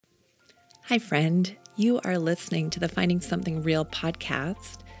Hi, friend. You are listening to the Finding Something Real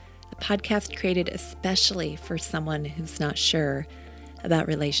podcast, a podcast created especially for someone who's not sure about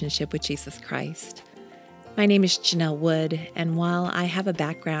relationship with Jesus Christ. My name is Jahdiel Wood, and while I have a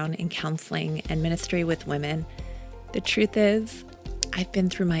background in counseling and ministry with women, the truth is I've been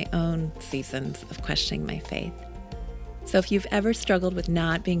through my own seasons of questioning my faith. So if you've ever struggled with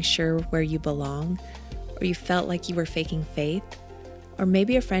not being sure where you belong, or you felt like you were faking faith, or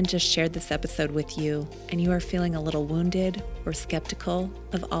maybe a friend just shared this episode with you and you are feeling a little wounded or skeptical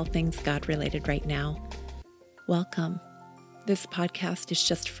of all things God related right now, welcome. This podcast is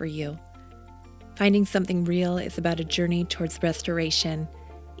just for you. Finding Something Real is about a journey towards restoration,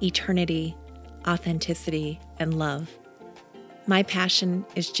 eternity, authenticity, and love. My passion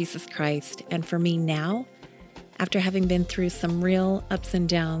is Jesus Christ, and for me now, after having been through some real ups and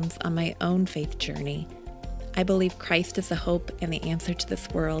downs on my own faith journey, I believe Christ is the hope and the answer to this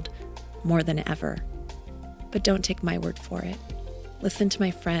world more than ever. But don't take my word for it. Listen to my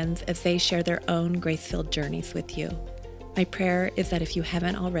friends as they share their own grace-filled journeys with you. My prayer is that if you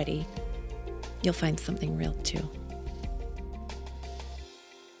haven't already, you'll find something real too.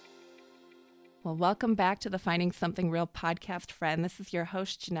 Well, welcome back to the Finding Something Real podcast, friend. This is your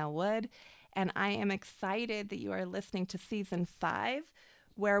host, Jahdiel Wood, and I am excited that you are listening to Season 5,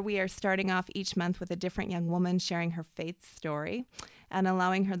 where we are starting off each month with a different young woman sharing her faith story and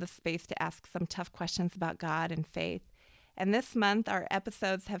allowing her the space to ask some tough questions about God and faith. And this month, our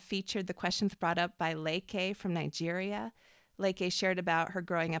episodes have featured the questions brought up by Leke from Nigeria. Leke shared about her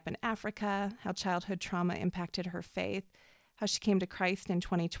growing up in Africa, how childhood trauma impacted her faith, how she came to Christ in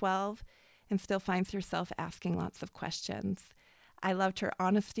 2012, and still finds herself asking lots of questions. I loved her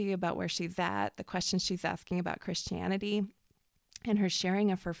honesty about where she's at, the questions she's asking about Christianity, and her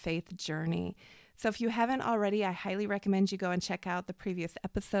sharing of her faith journey. So if you haven't already, I highly recommend you go and check out the previous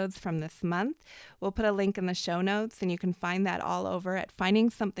episodes from this month. We'll put a link in the show notes, and you can find that all over at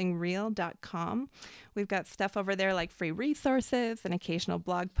findingsomethingreal.com. We've got stuff over there like free resources, an occasional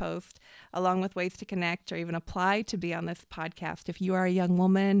blog post, along with ways to connect or even apply to be on this podcast. If you are a young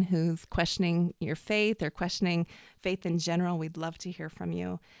woman who's questioning your faith or questioning faith in general, we'd love to hear from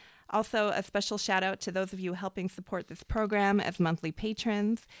you. Also, a special shout out to those of you helping support this program as monthly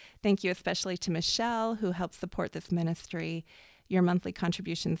patrons. Thank you especially to Michelle, who helps support this ministry. Your monthly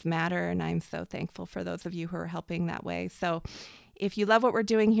contributions matter, and I'm so thankful for those of you who are helping that way. So if you love what we're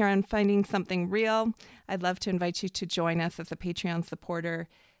doing here on Finding Something Real, I'd love to invite you to join us as a Patreon supporter.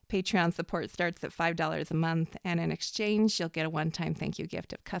 Patreon support starts at $5 a month, and in exchange, you'll get a one-time thank you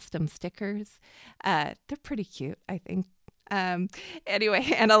gift of custom stickers. They're pretty cute, I think. Anyway,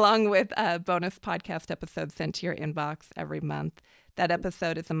 and along with bonus podcast episodes sent to your inbox every month. That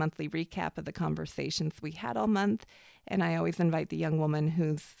episode is a monthly recap of the conversations we had all month, and I always invite the young woman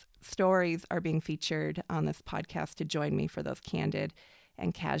whose stories are being featured on this podcast to join me for those candid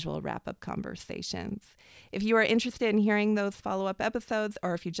and casual wrap-up conversations. If you are interested in hearing those follow-up episodes,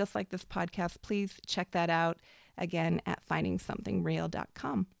 or if you just like this podcast, please check that out again at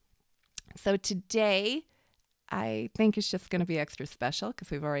findingsomethingreal.com. So today, I think it's just going to be extra special because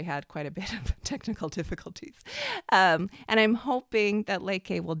we've already had quite a bit of technical difficulties. And I'm hoping that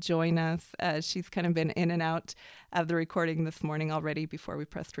Leke will join us. She's kind of been in and out of the recording this morning already before we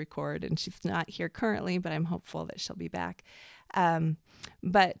pressed record, and she's not here currently, but I'm hopeful that she'll be back.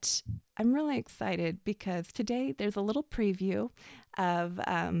 But I'm really excited because today there's a little preview of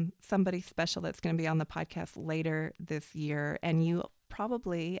somebody special that's going to be on the podcast later this year, and you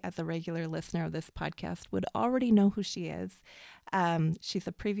probably, as a regular listener of this podcast, would already know who she is. She's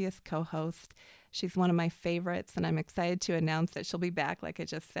a previous co-host. She's one of my favorites, and I'm excited to announce that she'll be back, like I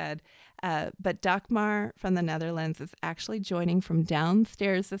just said. But Dagmar from the Netherlands is actually joining from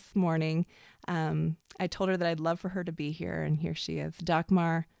downstairs this morning. I told her that I'd love for her to be here, and here she is.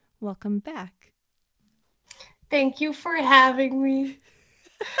 Dagmar, welcome back. Thank you for having me.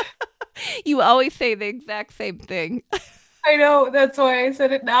 You always say the exact same thing. I know, that's why I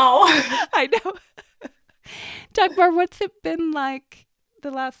said it now. I know. Dagmar, what's it been like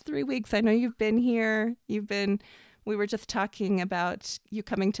the last 3 weeks? I know you've been here. We were just talking about you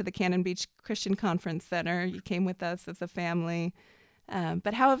coming to the Cannon Beach Christian Conference Center. You came with us as a family.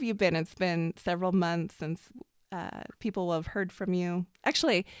 But how have you been? It's been several months since people will have heard from you.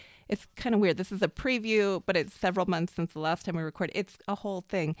 Actually, it's kind of weird. This is a preview, but it's several months since the last time we recorded. It's a whole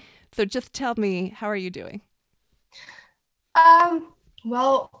thing. So just tell me, how are you doing?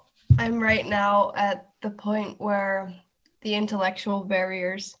 Well, I'm right now at the point where the intellectual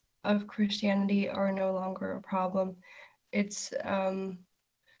barriers of Christianity are no longer a problem. It's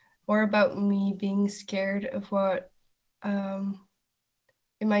more about me being scared of what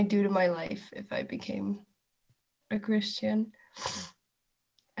it might do to my life if I became a Christian.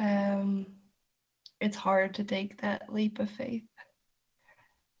 It's hard to take that leap of faith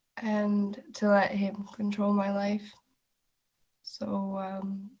and to let him control my life. So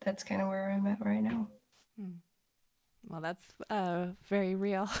that's kind of where I'm at right now. Well, that's very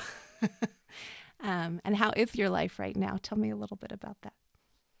real. And how is your life right now? Tell me a little bit about that.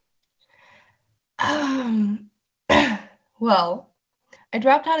 Well, I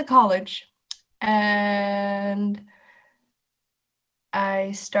dropped out of college and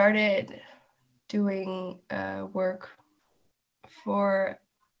I started doing work for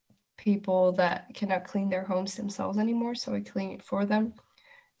people that cannot clean their homes themselves anymore. So I clean it for them.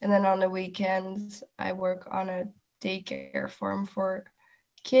 And then on the weekends, I work on a daycare farm for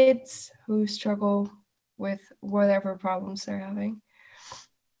kids who struggle with whatever problems they're having.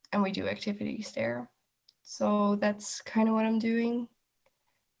 And we do activities there. So that's kind of what I'm doing.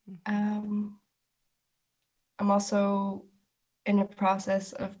 I'm also in the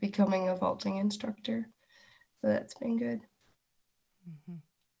process of becoming a vaulting instructor. So that's been good.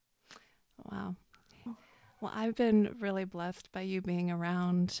 Wow. Well, I've been really blessed by you being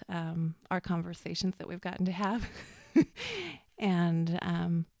around our conversations that we've gotten to have.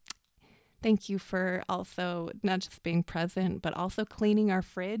 And thank you for also not just being present, but also cleaning our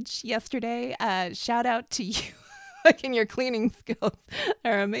fridge yesterday. Shout out to you. Like, in your cleaning skills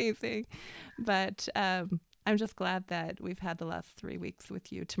are amazing. But I'm just glad that we've had the last 3 weeks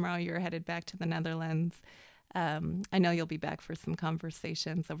with you. Tomorrow you're headed back to the Netherlands. I know you'll be back for some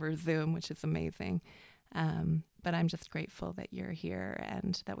conversations over Zoom, which is amazing. But I'm just grateful that you're here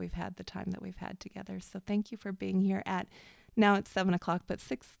and that we've had the time that we've had together. So thank you for being here now it's 7:00, but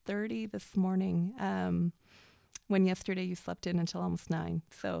 6:30 this morning, when yesterday you slept in until almost 9.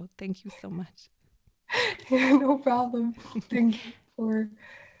 So thank you so much. Yeah, no problem. Thank you for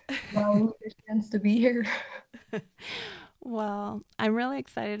allowing me the chance to be here. Well, I'm really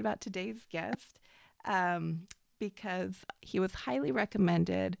excited about today's guest because he was highly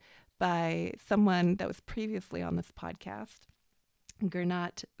recommended by someone that was previously on this podcast,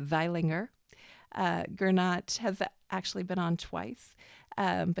 Gernot Zeilinger. Gernot has actually been on twice,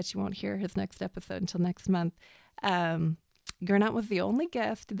 but you won't hear his next episode until next month. Gernot was the only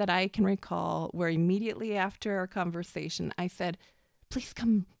guest that I can recall where immediately after our conversation, I said, please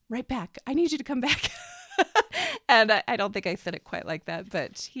come right back. I need you to come back. And I don't think I said it quite like that,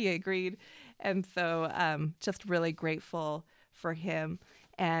 but he agreed. And so just really grateful for him.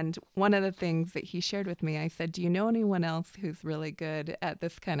 And one of the things that he shared with me, I said, do you know anyone else who's really good at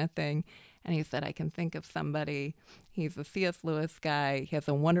this kind of thing? And he said, I can think of somebody. He's a C.S. Lewis guy. He has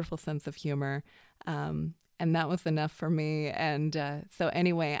a wonderful sense of humor. And that was enough for me. And so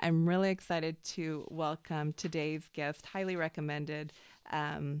anyway, I'm really excited to welcome today's guest, highly recommended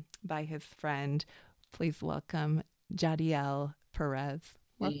by his friend. Please welcome Jahdiel Perez.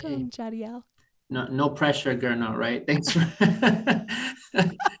 Welcome, Jahdiel. No pressure, Gernot, right? Thanks for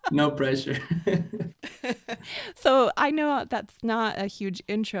no pressure. So I know that's not a huge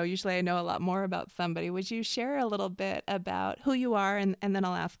intro. Usually I know a lot more about somebody. Would you share a little bit about who you are, and then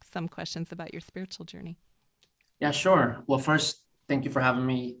I'll ask some questions about your spiritual journey? Yeah, sure. Well, first, thank you for having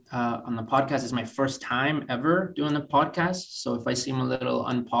me on the podcast. It's my first time ever doing the podcast. So if I seem a little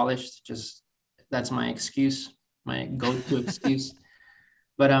unpolished, that's my excuse, my go-to excuse.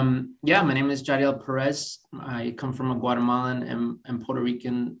 But yeah, my name is Jahdiel Perez. I come from a Guatemalan and Puerto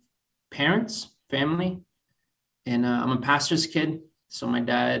Rican family, and I'm a pastor's kid. So my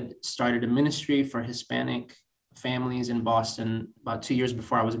dad started a ministry for Hispanic families in Boston about 2 years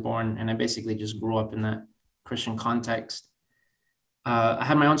before I was born, and I basically just grew up in that Christian context. I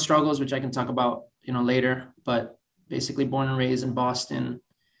had my own struggles, which I can talk about, later. But basically, born and raised in Boston.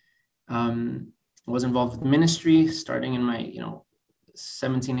 Was involved with ministry starting in my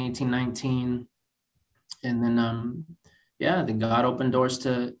 17, 18, 19. And then, then God opened doors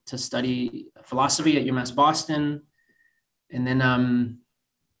to study philosophy at UMass Boston. And then,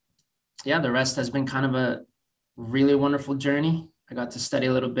 the rest has been kind of a really wonderful journey. I got to study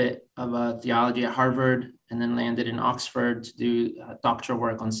a little bit of theology at Harvard, and then landed in Oxford to do doctoral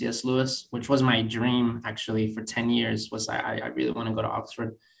work on C.S. Lewis, which was my dream actually for 10 years. I really want to go to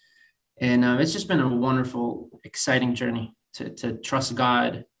Oxford. And it's just been a wonderful, exciting journey to trust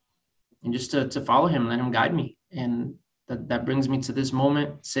God and just to follow him, let him guide me. And that brings me to this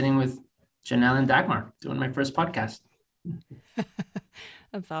moment, sitting with Janelle and Dagmar, doing my first podcast.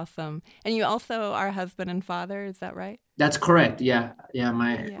 That's awesome. And you also are husband and father, is that right? That's correct. Yeah.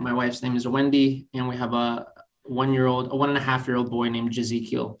 My wife's name is Wendy, and we have a 1.5-year-old boy named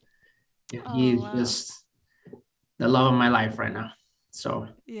Jahdiel. He's just the love of my life right now. So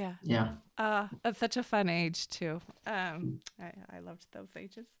Yeah. yeah. That's such a fun age too. I loved those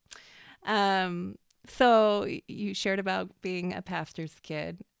ages. Um, so you shared about being a pastor's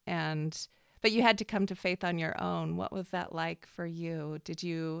kid, but you had to come to faith on your own. What was that like for you? Did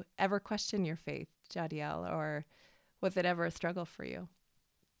you ever question your faith, Jahdiel, or was it ever a struggle for you?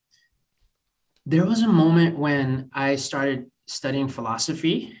 There was a moment when I started studying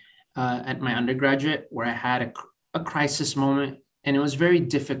philosophy at my undergraduate where I had a crisis moment, and it was very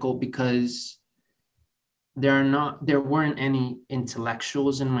difficult because there weren't any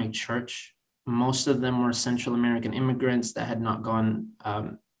intellectuals in my church. Most of them were Central American immigrants that had not gone.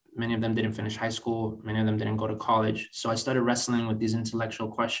 Many of them didn't finish high school. Many of them didn't go to college. So I started wrestling with these intellectual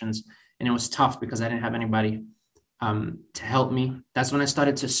questions, and it was tough because I didn't have anybody to help me. That's when I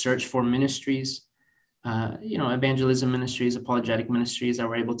started to search for ministries, evangelism ministries, apologetic ministries that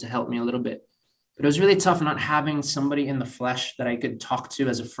were able to help me a little bit. But it was really tough not having somebody in the flesh that I could talk to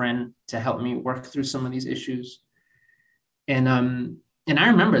as a friend to help me work through some of these issues. And I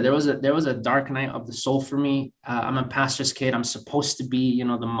remember there was a dark night of the soul for me. I'm a pastor's kid. I'm supposed to be,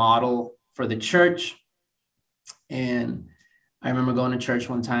 the model for the church. And I remember going to church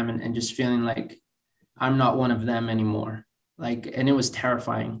one time and just feeling like I'm not one of them anymore. And it was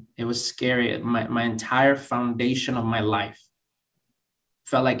terrifying. It was scary. My entire foundation of my life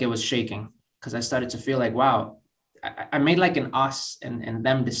felt like it was shaking because I started to feel like, wow, I made like an us and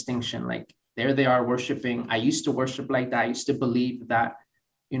them distinction. Like there they are worshiping. I used to worship like that. I used to believe that,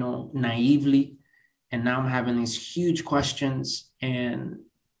 naively. And now I'm having these huge questions and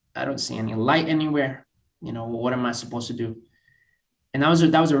I don't see any light anywhere. What am I supposed to do? And that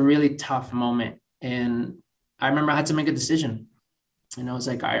was a really tough moment. And I remember I had to make a decision. And I was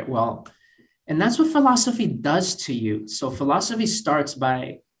like, all right, well, and that's what philosophy does to you. So philosophy starts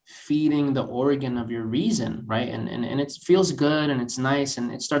by feeding the organ of your reason, right? And it feels good and it's nice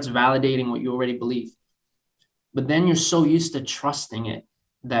and it starts validating what you already believe. But then you're so used to trusting it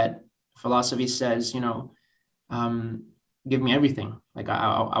that philosophy says, give me everything. Like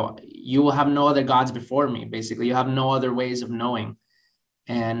you will have no other gods before me. Basically, you have no other ways of knowing.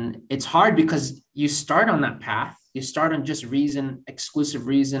 And it's hard because you start on that path. You start on just reason, exclusive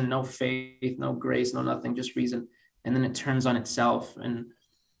reason, no faith, no grace, no nothing, just reason. And then it turns on itself. And,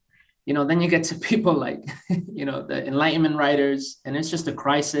 then you get to people like, the Enlightenment writers, and it's just a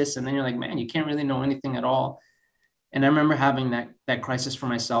crisis. And then you're like, man, you can't really know anything at all. And I remember having that crisis for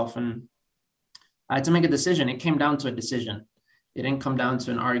myself. And I had to make a decision. It came down to a decision. It didn't come down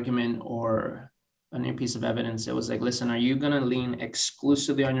to an argument or a new piece of evidence. It was like, listen, are you going to lean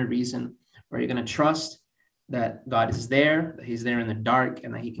exclusively on your reason, or are you going to trust that God is there, that he's there in the dark,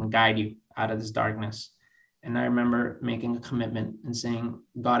 and that he can guide you out of this darkness? And I remember making a commitment and saying,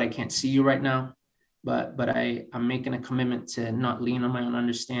 God, I can't see you right now, but I'm making a commitment to not lean on my own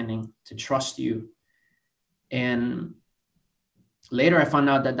understanding, to trust you. And later I found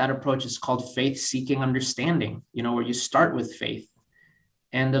out that approach is called faith-seeking understanding, where you start with faith.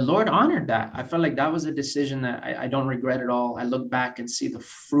 And the Lord honored that. I felt like that was a decision that I don't regret at all. I look back and see the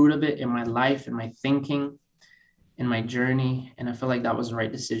fruit of it in my life, in my thinking, in my journey. And I feel like that was the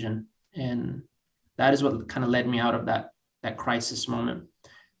right decision. And that is what kind of led me out of that crisis moment.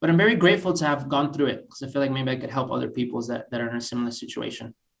 But I'm very grateful to have gone through it because I feel like maybe I could help other people that are in a similar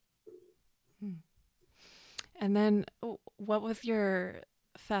situation. And then what was your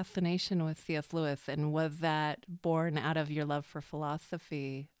fascination with C.S. Lewis, and was that born out of your love for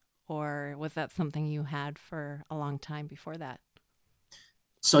philosophy, or was that something you had for a long time before that?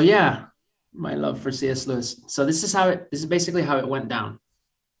 So yeah, my love for C.S. Lewis. So this is basically how it went down.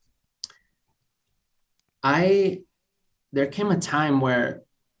 There came a time where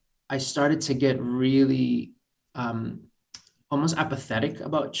I started to get really almost apathetic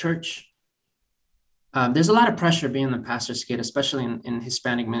about church. There's a lot of pressure being the pastor's kid, especially in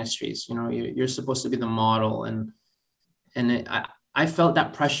Hispanic ministries. You're supposed to be the model, and I felt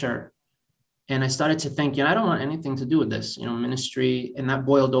that pressure, and I started to think, I don't want anything to do with this, ministry, and that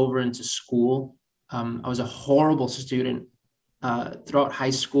boiled over into school. I was a horrible student throughout high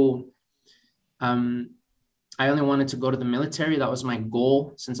school. I only wanted to go to the military. That was my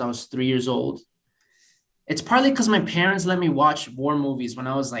goal since I was 3 years old. It's partly because my parents let me watch war movies when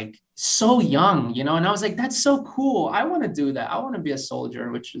I was like so young, and I was like, that's so cool. I want to do that. I want to be a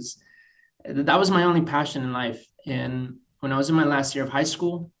soldier, that was my only passion in life. And when I was in my last year of high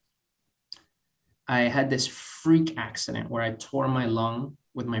school, I had this freak accident where I tore my lung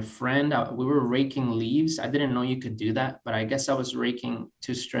with my friend. We were raking leaves. I didn't know you could do that, but I guess I was raking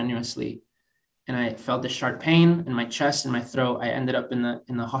too strenuously. And I felt a sharp pain in my chest and my throat. I ended up in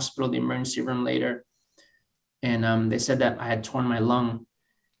the hospital, the emergency room later. And they said that I had torn my lung.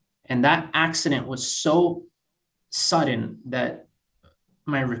 And that accident was so sudden that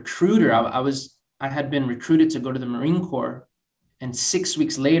my recruiter, I had been recruited to go to the Marine Corps. And 6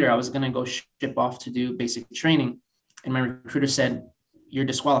 weeks later, I was going to go ship off to do basic training. And my recruiter said, you're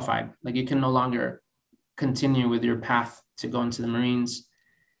disqualified. Like, you can no longer continue with your path to go into the Marines.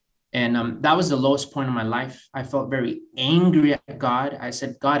 And that was the lowest point of my life. I felt very angry at God. I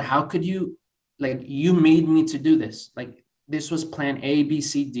said, God, how could you, like, you made me to do this. Like, this was plan A, B,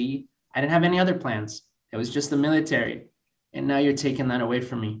 C, D. I didn't have any other plans. It was just the military. And now you're taking that away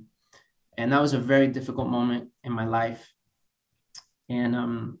from me. And that was a very difficult moment in my life.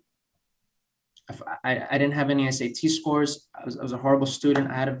 And I didn't have any SAT scores. I was a horrible student.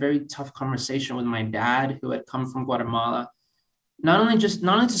 I had a very tough conversation with my dad, who had come from Guatemala, not only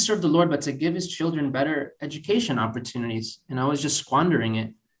to serve the Lord, but to give his children better education opportunities. And I was just squandering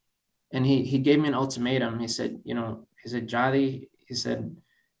it. And he gave me an ultimatum. He said, Jahdiel, he said,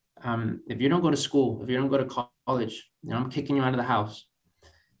 if you don't go to school, if you don't go to college, I'm kicking you out of the house.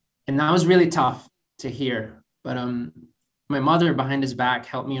 And that was really tough to hear. But my mother, behind his back,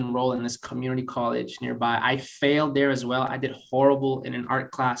 helped me enroll in this community college nearby. I failed there as well. I did horrible in an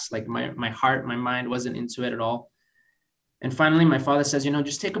art class. Like, my mind wasn't into it at all. And finally, my father says,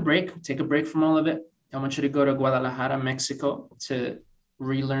 just take a break from all of it. I want you to go to Guadalajara, Mexico, to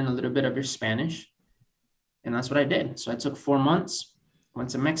relearn a little bit of your Spanish. And that's what I did. So I took 4 months, went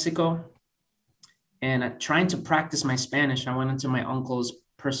to Mexico, and trying to practice my Spanish, I went into my uncle's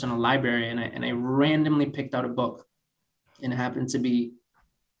personal library, and I randomly picked out a book. And it happened to be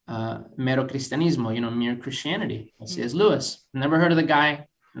Mero Cristianismo, Mere Christianity, C.S. Lewis. Never heard of the guy,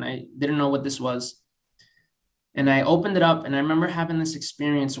 and I didn't know what this was. And I opened it up, and I remember having this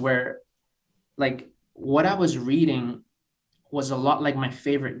experience where, like, what I was reading was a lot like my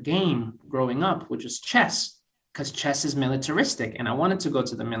favorite game growing up, which was chess, because chess is militaristic. And I wanted to go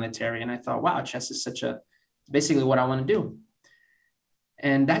to the military. And I thought, wow, chess is basically what I want to do.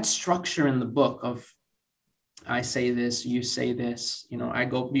 And that structure in the book of, I say this, you say this,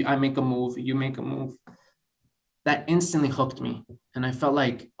 I make a move, you make a move, that instantly hooked me. And I felt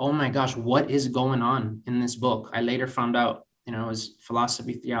like, oh my gosh, what is going on in this book? I later found out, it was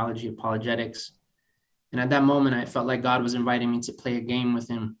philosophy, theology, apologetics. And at that moment, I felt like God was inviting me to play a game with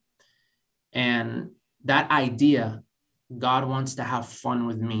him. And that idea, God wants to have fun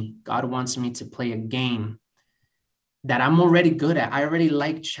with me. God wants me to play a game that I'm already good at. I already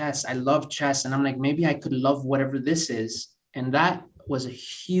like chess. I love chess. And I'm like, maybe I could love whatever this is. And that was a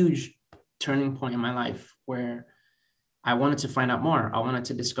huge turning point in my life, where I wanted to find out more. I wanted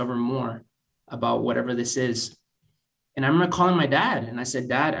to discover more about whatever this is. And I remember calling my dad, and I said,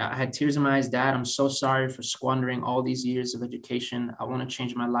 Dad, I had tears in my eyes. Dad, I'm so sorry for squandering all these years of education. I want to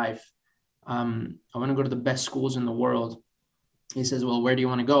change my life. I want to go to the best schools in the world. He says, well, where do you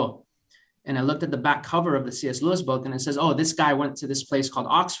want to go? And I looked at the back cover of the C.S. Lewis book, and it says, oh, this guy went to this place called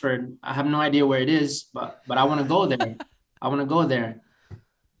Oxford. I have no idea where it is, but I want to go there. I want to go there.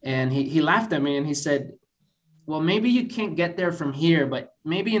 And he laughed at me, and he said, well, maybe you can't get there from here, but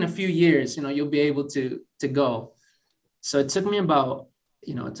maybe in a few years, you'll be able to go. So it took me about,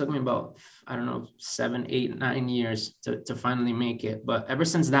 I don't know, 7, 8, 9 years to finally make it. But ever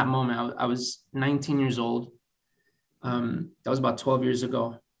since that moment, I was 19 years old. That was about 12 years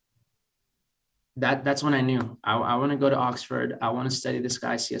ago. That's when I knew I want to go to Oxford. I want to study this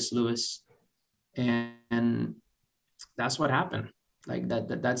guy, C.S. Lewis. And that's what happened. Like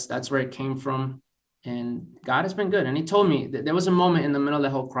that's where it came from. And God has been good. And he told me that there was a moment in the middle of the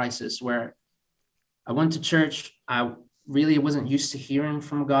whole crisis where I went to church. I really wasn't used to hearing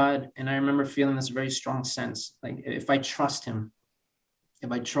from God. And I remember feeling this very strong sense, like, if I trust him,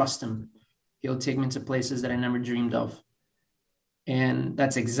 he'll take me to places that I never dreamed of. And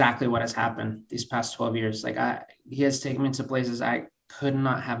that's exactly what has happened these past 12 years. Like, he has taken me to places I could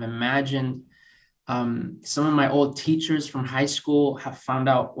not have imagined. Some of my old teachers from high school have found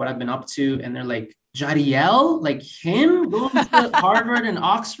out what I've been up to, and they're like, Jahdiel, like him going to Harvard and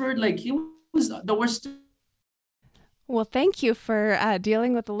Oxford, like he was the worst. Well, thank you for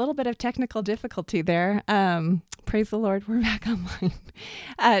dealing with a little bit of technical difficulty there. Praise the Lord, we're back online.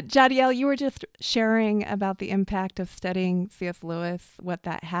 Jahdiel, you were just sharing about the impact of studying C.S. Lewis, what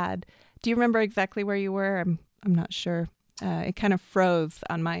that had. Do you remember exactly where you were? I'm not sure. It kind of froze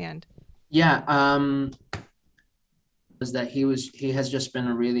on my end. Yeah, was that he has just been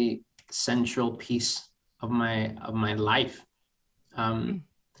a really central piece of my life.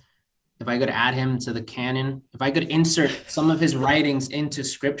 If I could add him to the canon, if I could insert some of his writings into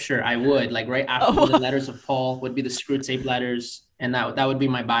scripture, I would. Like right after the letters of Paul would be the Screwtape letters, and that would be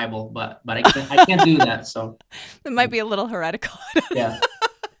my Bible, but I can't do that. So It might be a little heretical. yeah.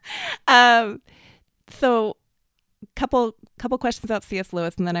 So couple questions about C.S.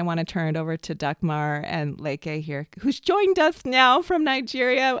 Lewis, and then I want to turn it over to Dagmar and Leke here, who's joined us now from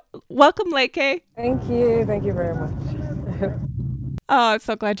Nigeria. Welcome, Leke. Thank you. Thank you very much. Oh, I'm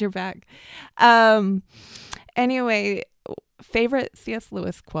so glad you're back. Anyway, favorite C.S.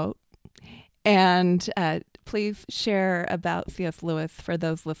 Lewis quote, and please share about C.S. Lewis for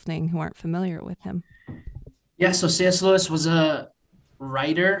those listening who aren't familiar with him. Yeah, so C.S. Lewis was a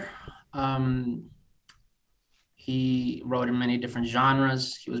writer. He wrote in many different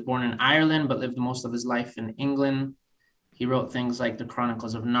genres. He was born in Ireland, but lived most of his life in England. He wrote things like The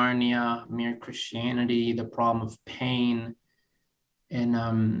Chronicles of Narnia, Mere Christianity, The Problem of Pain.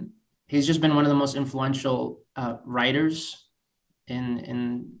 And he's just been one of the most influential writers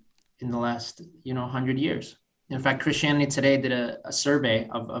in the last 100 years. In fact, Christianity Today did a survey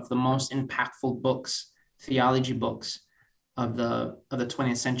of the most impactful books, theology books of the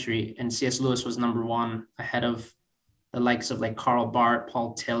 20th century, and C.S. Lewis was number one, ahead of the likes of like Karl Barth,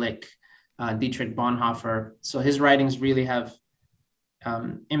 Paul Tillich, Dietrich Bonhoeffer. So his writings really have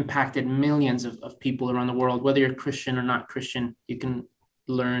impacted millions of people around the world. Whether you're Christian or not Christian, you can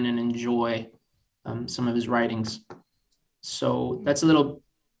learn and enjoy some of his writings. So that's a little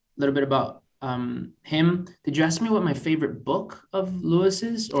bit about him. Did you ask me what my favorite book of Lewis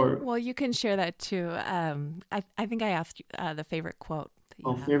is? Or Well, you can share that too. I think I asked you the favorite quote.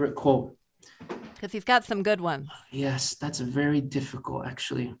 favorite quote. Because he's got some good ones. Yes, that's very difficult,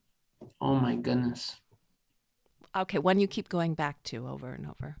 actually. Oh my goodness. Okay, one you keep going back to over and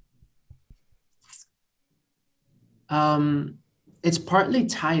over. It's partly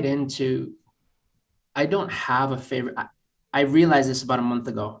tied into, I don't have a favorite. I realized this about a month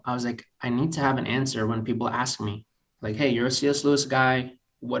ago. I was like, I need to have an answer when people ask me, like, hey, you're a C.S. Lewis guy.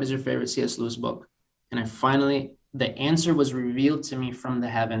 What is your favorite C.S. Lewis book? And the answer was revealed to me from the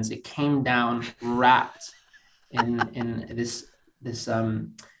heavens. It came down wrapped in this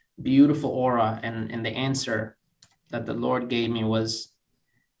beautiful aura. And the answer that the Lord gave me was,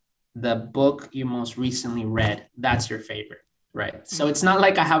 the book you most recently read, that's your favorite, right? So it's not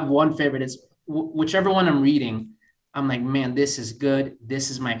like I have one favorite. It's whichever one I'm reading, I'm like, man, this is good. This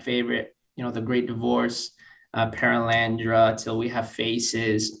is my favorite. The Great Divorce, Paralandra, Till We Have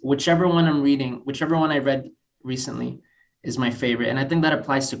Faces. Whichever one I'm reading, whichever one I read recently is my favorite. And I think that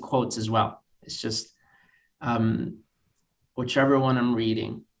applies to quotes as well. It's just whichever one I'm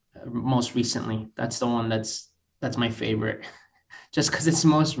reading most recently, that's the one that's my favorite, just because it's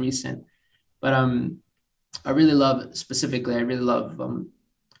most recent. But I really love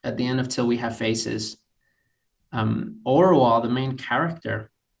at the end of Till We Have Faces, Orwell, the main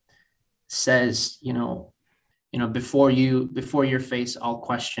character, says, before your face, all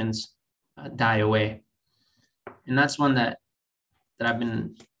questions die away. And that's one that I've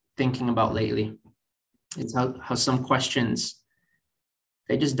been thinking about lately. It's how some questions,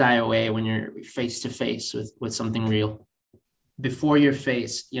 they just die away when you're face to face with something real. Before your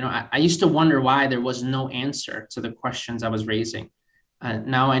face, I used to wonder why there was no answer to the questions I was raising.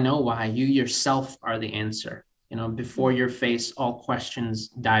 Now I know why. You yourself are the answer. Before your face, all questions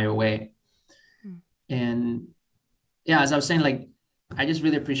die away. And yeah, as I was saying, like, I just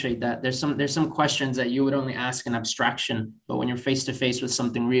really appreciate that. There's some questions that you would only ask in abstraction, but when you're face to face with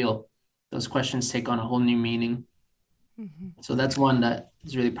something real, those questions take on a whole new meaning. Mm-hmm. So that's one that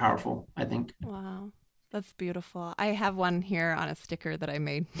is really powerful, I think. Wow, that's beautiful. I have one here on a sticker that I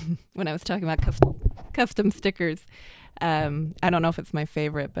made when I was talking about custom stickers. I don't know if it's my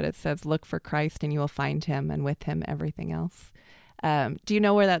favorite, but it says, "Look for Christ and you will find him, and with him everything else." Do you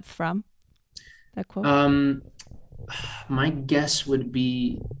know where that's from, that quote? My guess would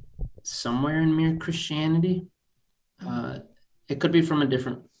be somewhere in Mere Christianity. It could be from a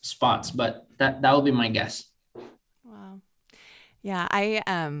different spots, but that would be my guess. Wow. Yeah, I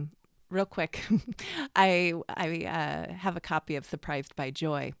real quick, I have a copy of Surprised by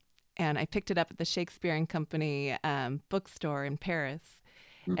Joy, and I picked it up at the Shakespeare and Company bookstore in Paris.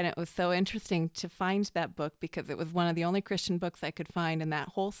 And it was so interesting to find that book because it was one of the only Christian books I could find in that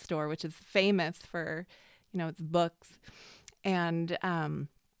whole store, which is famous for, its books. And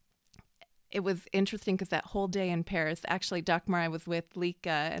it was interesting because that whole day in Paris, actually, Dagmar, I was with Lika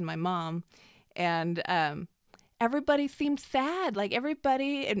and my mom, and everybody seemed sad. Like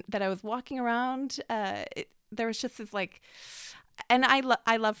everybody that I was walking around, there was just this like, and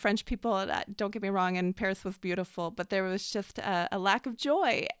I love French people. Don't get me wrong, and Paris was beautiful, but there was just a lack of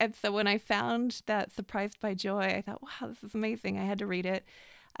joy. And so when I found that Surprised by Joy, I thought, wow, this is amazing. I had to read it.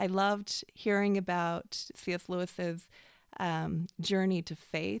 I loved hearing about C.S. Lewis's journey to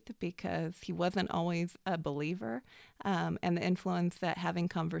faith, because he wasn't always a believer, and the influence that having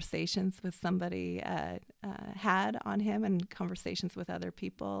conversations with somebody had on him, and conversations with other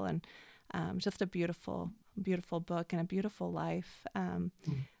people, and just a beautiful, beautiful book and a beautiful life. And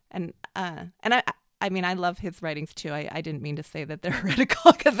I mean, I love his writings too. I didn't mean to say that they're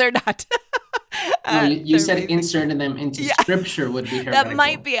heretical, because they're not. No, you said amazing. inserting them into scripture would be heretical. That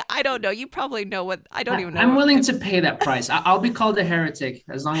might be. I don't know. You probably know what. I don't even know. I'm willing to pay that price. I'll be called a heretic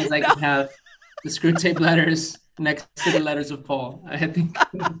as long as I can have the screw tape letters next to the letters of Paul. I think.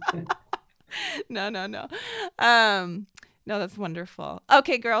 No. No, that's wonderful.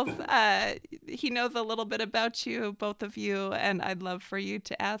 Okay, girls. He knows a little bit about you, both of you, and I'd love for you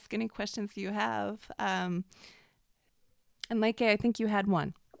to ask any questions you have. And Leke, I think you had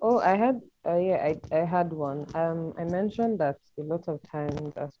one. Oh, I had I had one. I mentioned that a lot of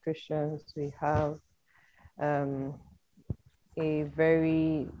times as Christians we have a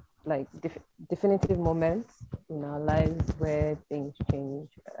very definitive moment in our lives where things change,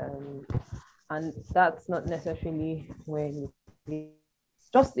 and that's not necessarily when it's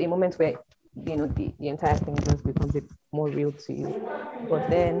just a moment where the entire thing just becomes a bit more real to you. But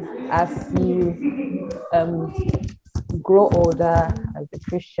then as you grow older as a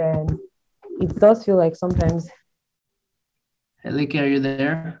Christian, it does feel like sometimes. Hey, Leke, are you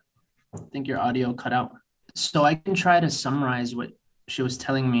there? I think your audio cut out. So I can try to summarize what she was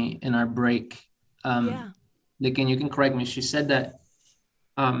telling me in our break. Leke, and you can correct me. She said that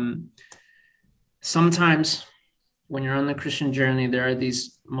sometimes when you're on the Christian journey, there are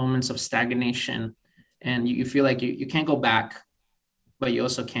these moments of stagnation, and you feel like you can't go back, but you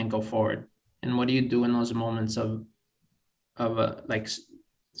also can't go forward. And what do you do in those moments of like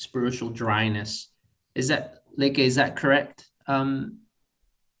spiritual dryness? Is that, Leke, is that correct?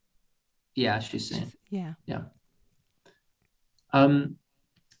 Yeah, she's saying. Yeah.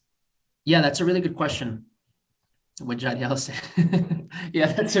 Yeah, that's a really good question. What Jahdiel said.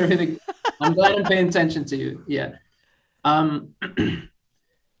 Yeah, that's a really. I'm glad I'm paying attention to you. Yeah.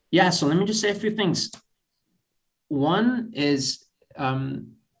 Yeah. So let me just say a few things. One is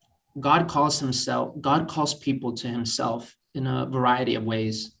God calls people to himself in a variety of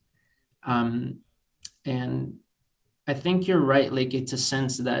ways. And I think you're right, like, it's a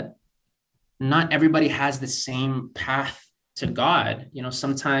sense that not everybody has the same path to God.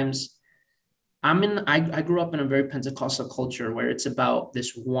 Sometimes I grew up in a very Pentecostal culture where it's about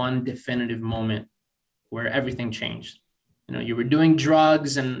this one definitive moment where everything changed. You were doing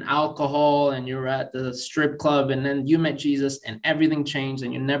drugs and alcohol and you were at the strip club, and then you met Jesus and everything changed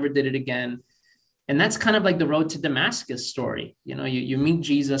and you never did it again. And that's kind of like the road to Damascus story. You meet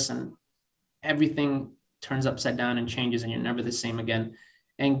Jesus and everything turns upside down and changes and you're never the same again.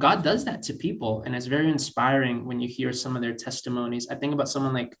 And God does that to people. And it's very inspiring when you hear some of their testimonies. I think about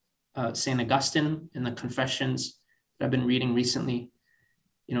someone like St. Augustine in the Confessions that I've been reading recently.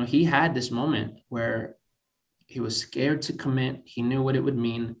 He had this moment where he was scared to commit. He knew what it would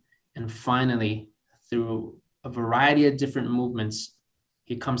mean. And finally, through a variety of different movements,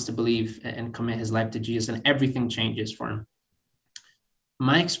 he comes to believe and commit his life to Jesus, and everything changes for him.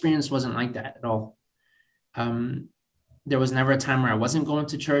 My experience wasn't like that at all. There was never a time where I wasn't going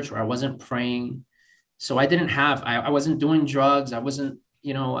to church, or I wasn't praying. So I wasn't doing drugs. I wasn't,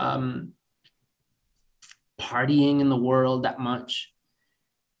 partying in the world that much.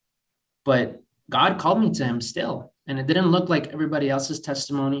 But God called me to him still. And it didn't look like everybody else's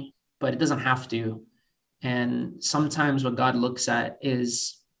testimony, but it doesn't have to. And sometimes what God looks at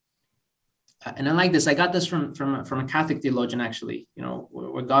is, and I like this, I got this from a Catholic theologian, actually,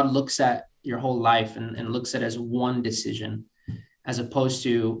 where God looks at your whole life and looks at it as one decision, as opposed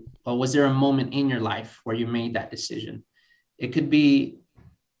to, well, was there a moment in your life where you made that decision? It could be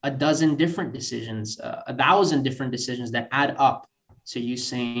a dozen different decisions, 1,000 different decisions that add up to you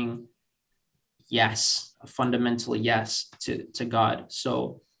saying yes, a fundamental yes to God.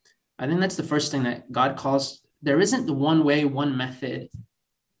 So I think that's the first thing that God calls. There isn't the one way, one method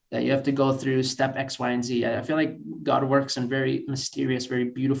that you have to go through step X, Y, and Z. I feel like God works in very mysterious, very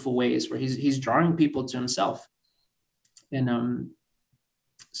beautiful ways where he's drawing people to himself. And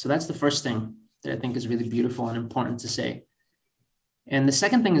so that's the first thing that I think is really beautiful and important to say. And the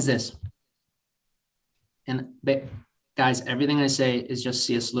second thing is this. And guys, everything I say is just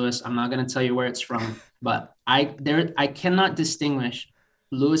C.S. Lewis. I'm not going to tell you where it's from, but I cannot distinguish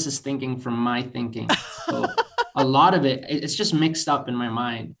Lewis's thinking from my thinking. So a lot of it's just mixed up in my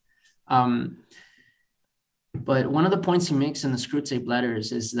mind. But one of the points he makes in the Screwtape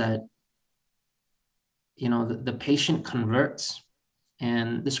Letters is that, the patient converts.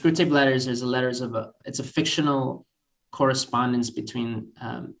 And the Screwtape Letters is it's a fictional correspondence between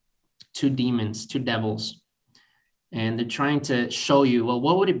two demons, two devils. And they're trying to show you, well,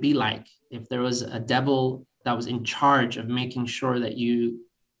 what would it be like if there was a devil that was in charge of making sure that you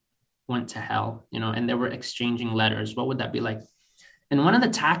went to hell, and they were exchanging letters? What would that be like? And one of the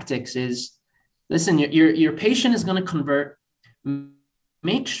tactics is, listen, your patient is going to convert.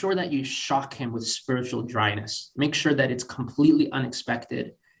 Make sure that you shock him with spiritual dryness. Make sure that it's completely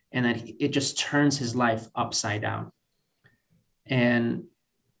unexpected and that it just turns his life upside down. And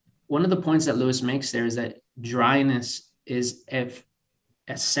one of the points that Lewis makes there is that dryness is an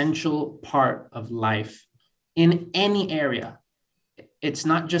essential part of life in any area. It's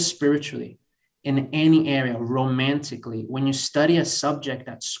not just spiritually, in any area, romantically. When you study a subject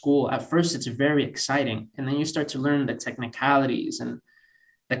at school, at first it's very exciting. And then you start to learn the technicalities and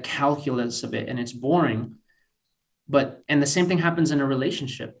the calculus of it, and it's boring. And the same thing happens in a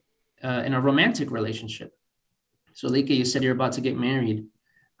relationship, in a romantic relationship. So Lika, you said you're about to get married.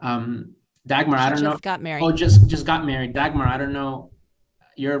 Dagmar, I don't know. Just got married. Oh, just got married. Dagmar, I don't know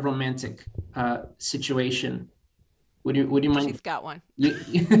your romantic situation. Would you mind? She's got one.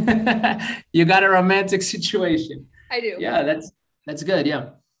 You got a romantic situation. I do. Yeah, that's good. Yeah.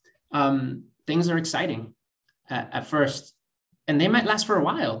 Things are exciting at first, and they might last for a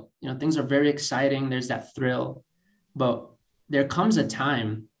while. Things are very exciting. There's that thrill, but there comes a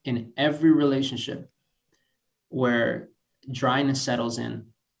time in every relationship where dryness settles in.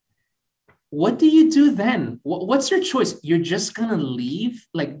 What do you do then? What's your choice? You're just going to leave?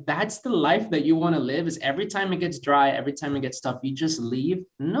 Like, that's the life that you want to live, is every time it gets dry, every time it gets tough, you just leave?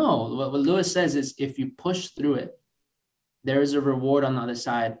 No. What Lewis says is, if you push through it, there is a reward on the other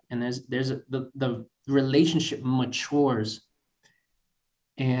side. And the relationship matures.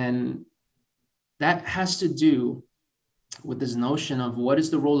 And that has to do with this notion of what is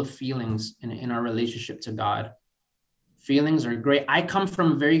the role of feelings in our relationship to God. Feelings are great. I come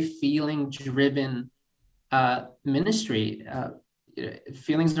from a very feeling-driven ministry.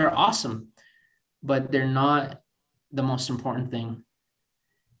 Feelings are awesome, but they're not the most important thing.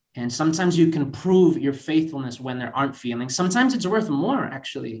 And sometimes you can prove your faithfulness when there aren't feelings. Sometimes it's worth more,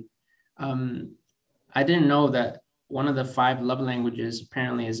 actually. I didn't know that one of the 5 love languages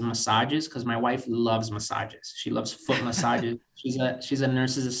apparently is massages, because my wife loves massages. She loves foot massages. She's a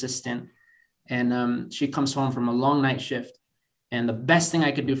nurse's assistant. And she comes home from a long night shift, and the best thing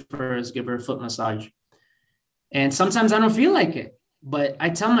I could do for her is give her a foot massage. And sometimes I don't feel like it, but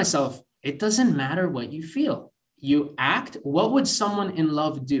I tell myself, it doesn't matter what you feel. You act. What would someone in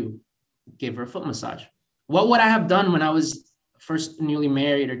love do? Give her a foot massage. What would I have done when I was first newly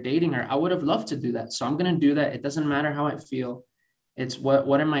married or dating her? I would have loved to do that. So I'm going to do that. It doesn't matter how I feel. It's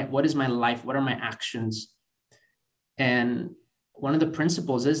what is my life? What are my actions? And one of the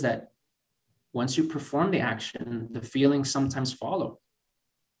principles is that once you perform the action, the feelings sometimes follow.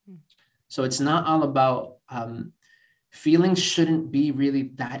 So it's not all about, feelings shouldn't be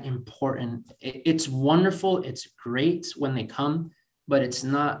really that important. It's wonderful. It's great when they come, but it's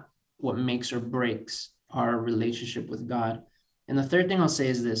not what makes or breaks our relationship with God. And the third thing I'll say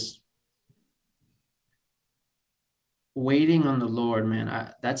is this: waiting on the Lord,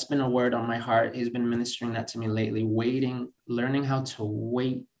 man. That's been a word on my heart. He's been ministering that to me lately. Waiting, learning how to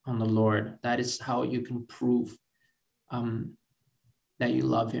wait on the Lord. That is how you can prove that you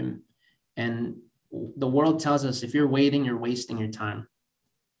love him. And the world tells us, if you're waiting, you're wasting your time.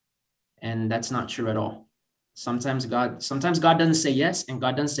 And that's not true at all. Sometimes God doesn't say yes, and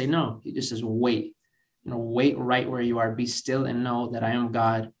God doesn't say no. He just says, wait. Wait right where you are. Be still and know that I am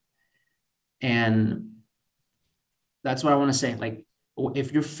God. And that's what I want to say. Like,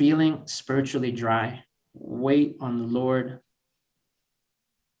 if you're feeling spiritually dry, wait on the Lord.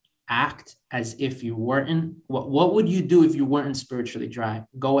 Act as if you weren't. What would you do if you weren't spiritually dry?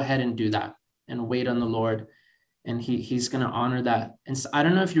 Go ahead and do that and wait on the Lord, and he's going to honor that. And so, I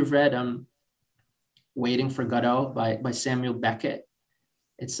don't know if you've read Waiting for Godot by Samuel Beckett.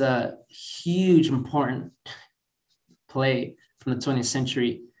 It's a huge, important play from the 20th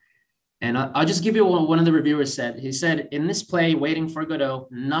century. And I'll just give you what one of the reviewers said. He said, in this play, Waiting for Godot,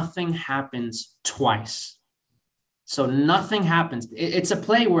 nothing happens twice. So nothing happens. It's a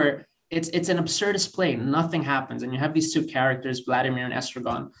play where it's an absurdist play. Nothing happens. And you have these 2 characters, Vladimir and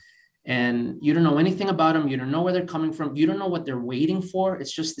Estragon, and you don't know anything about them. You don't know where they're coming from. You don't know what they're waiting for.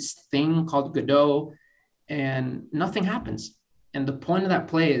 It's just this thing called Godot, and nothing happens. And the point of that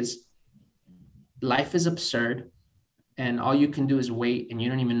play is, life is absurd, and all you can do is wait, and you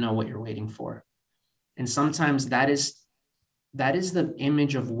don't even know what you're waiting for. And sometimes that is the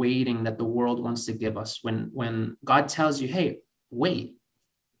image of waiting that the world wants to give us. When God tells you, hey, wait,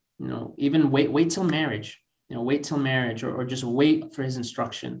 even wait till marriage. wait till marriage, or just wait for his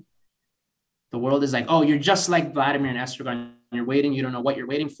instruction. The world is like, oh, you're just like Vladimir and Estragon. You're waiting. You don't know what you're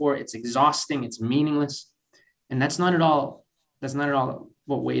waiting for. It's exhausting. It's meaningless. And that's not at all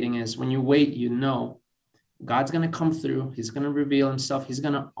what waiting is. When you wait, God's going to come through. He's going to reveal himself. He's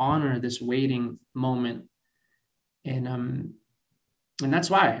going to honor this waiting moment. And that's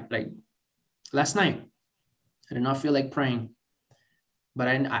why, like last night, I did not feel like praying, but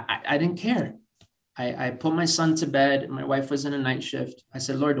I didn't care. I put my son to bed. My wife was in a night shift. I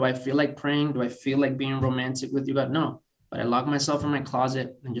said, Lord, do I feel like praying? Do I feel like being romantic with you? God, no. But I locked myself in my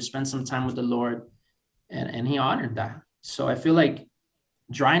closet and just spent some time with the Lord. And he honored that. So I feel like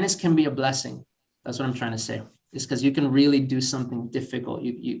dryness can be a blessing. That's what I'm trying to say. It's because you can really do something difficult.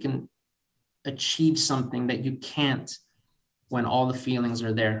 You can achieve something that you can't when all the feelings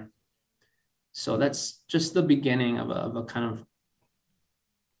are there. So that's just the beginning of a kind of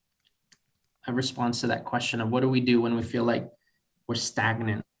a response to that question of what do we do when we feel like we're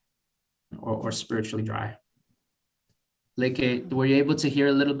stagnant or spiritually dry. Leke, were you able to hear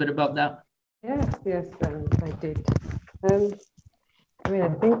a little bit about that? Yes, I did. I mean, I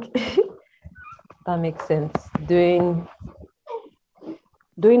think that makes sense. Doing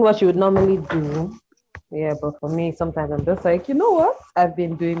what you would normally do. Yeah, but for me, sometimes I'm just like, you know what? I've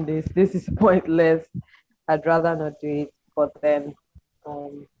been doing this. This is pointless. I'd rather not do it. But then,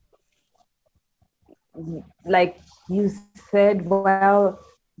 like you said, well,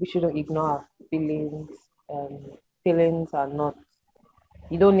 we shouldn't ignore our feelings. Feelings are not,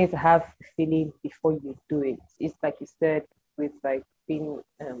 you don't need to have feeling before you do it. It's like you said, with like being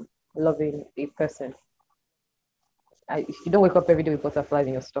loving a person. If you don't wake up every day with butterflies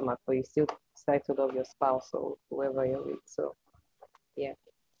in your stomach, but you still decide to love your spouse or whoever you're with. So, yeah.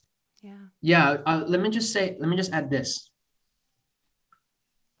 Let me just add this.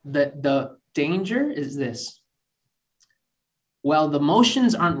 The danger is this. Well, the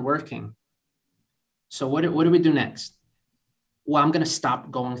motions aren't working. So what do we do next? Well, I'm going to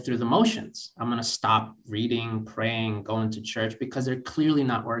stop going through the motions. I'm going to stop reading, praying, going to church because they're clearly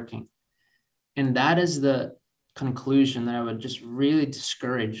not working. And that is the conclusion that I would just really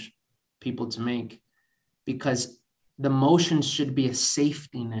discourage people to make, because the motions should be a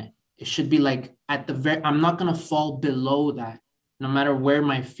safety net. It should be like I'm not going to fall below that. No matter where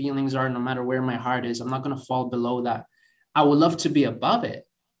my feelings are, no matter where my heart is, I'm not going to fall below that. I would love to be above it,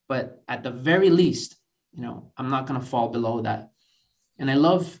 but at the very least, I'm not going to fall below that. And I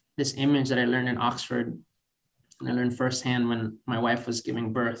love this image that I learned in Oxford, and I learned firsthand when my wife was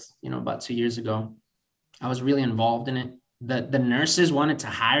giving birth, about 2 years ago. I was really involved in it. The nurses wanted to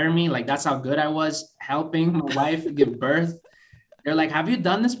hire me. Like, that's how good I was helping my wife give birth. They're like, have you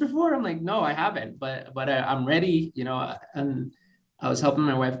done this before? I'm like, no, I haven't, but I'm ready, and I was helping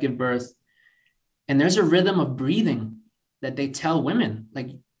my wife give birth. And there's a rhythm of breathing that they tell women,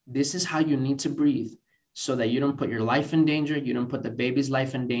 like, this is how you need to breathe so that you don't put your life in danger. You don't put the baby's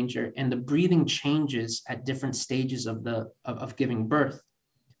life in danger. And the breathing changes at different stages of giving birth.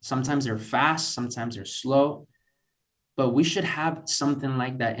 Sometimes they're fast, sometimes they're slow, but we should have something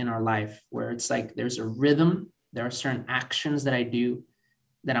like that in our life where it's like, there's a rhythm. There are certain actions that I do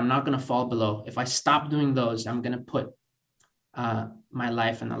that I'm not going to fall below. If I stop doing those, I'm going to put my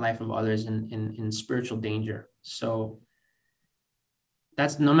life and the life of others in spiritual danger. So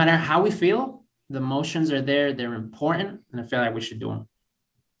that's, no matter how we feel, the emotions are there, they're important, and I feel like we should do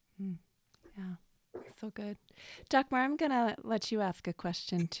them. Yeah, so good. Dagmar, I'm going to let you ask a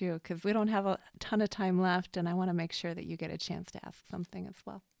question too, because we don't have a ton of time left, and I want to make sure that you get a chance to ask something as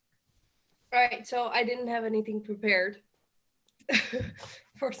well. All right, so I didn't have anything prepared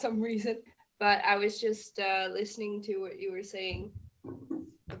for some reason, but I was just listening to what you were saying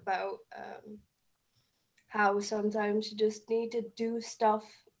about how sometimes you just need to do stuff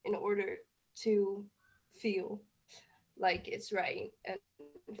in order to feel like it's right and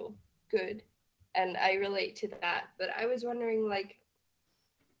feel good. And I relate to that. But I was wondering, like,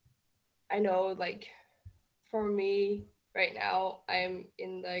 I know, like, for me right now, I'm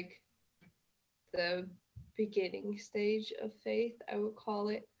in like the beginning stage of faith, I would call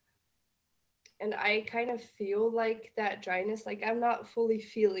it. And I kind of feel like that dryness, like I'm not fully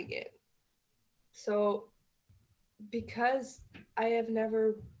feeling it. So because I have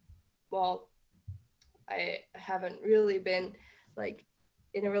never, well, I haven't really been like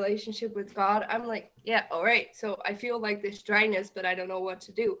in a relationship with God, I'm like, yeah, all right. So I feel like this dryness, but I don't know what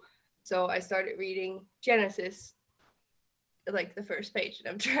to do. So I started reading Genesis, like the first page, and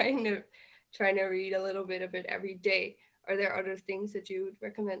I'm trying to read a little bit of it every day. Are there other things that you would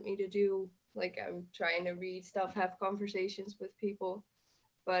recommend me to do? Like, I'm trying to read stuff, have conversations with people,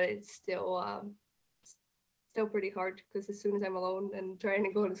 but it's still still pretty hard because as soon as I'm alone and trying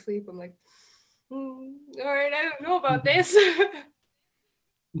to go to sleep, I'm like, all right, I don't know about this.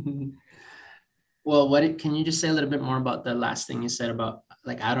 Well, can you just say a little bit more about the last thing you said about,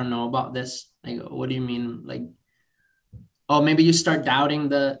 like, I don't know about this? Like, what do you mean? Like, oh, maybe you start doubting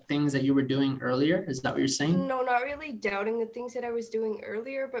the things that you were doing earlier. Is that what you're saying? No, not really doubting the things that I was doing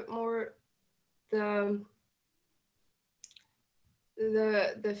earlier, but more the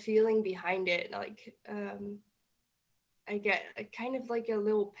feeling behind it. Like, I get kind of like a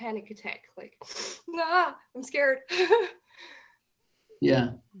little panic attack, like, I'm scared.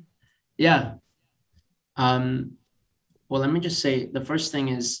 Yeah. Well, let me just say, the first thing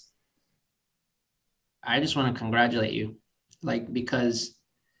is, I just want to congratulate you, like, because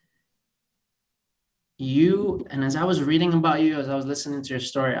and as I was reading about you, as I was listening to your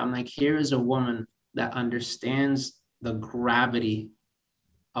story, I'm like, here is a woman that understands the gravity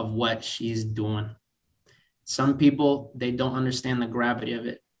of what she's doing. Some people, they don't understand the gravity of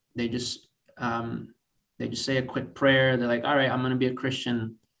it. They just say a quick prayer. They're like, all right, I'm going to be a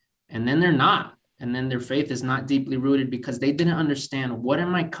Christian. And then they're not. And then their faith is not deeply rooted because they didn't understand, what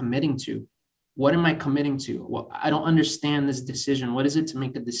am I committing to? What am I committing to? Well, I don't understand this decision. What is it to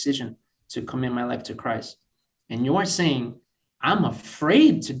make a decision to commit my life to Christ? And you're saying, I'm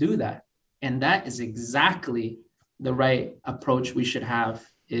afraid to do that. And that is exactly the right approach we should have.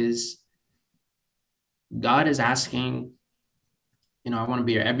 Is God is asking, I want to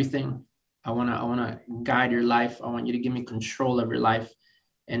be your everything. I want to guide your life. I want you to give me control of your life.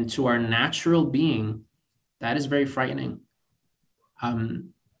 And to our natural being, that is very frightening.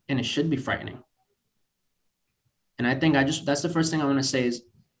 And it should be frightening. And I think that's the first thing I want to say is,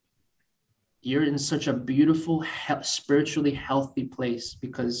 you're in such a beautiful, spiritually healthy place,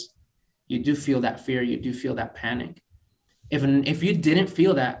 because you do feel that fear. You do feel that panic. If you didn't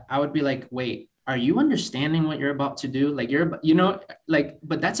feel that, I would be like, wait, are you understanding what you're about to do? Like,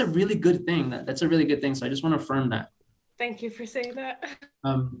 but that's a really good thing. That's a really good thing. So I just want to affirm that. Thank you for saying that.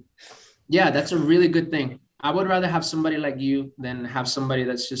 Yeah, that's a really good thing. I would rather have somebody like you than have somebody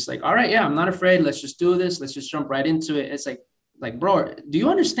that's just like, all right, yeah, I'm not afraid. Let's just do this. Let's just jump right into it. It's like, bro, do you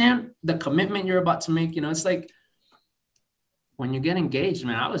understand the commitment you're about to make? It's like when you get engaged,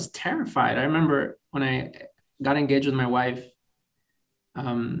 man, I was terrified. I remember when I got engaged with my wife,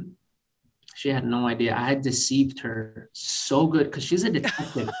 she had no idea. I had deceived her so good because she's a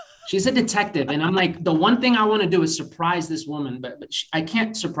detective. She's a detective. And I'm like, the one thing I want to do is surprise this woman, but I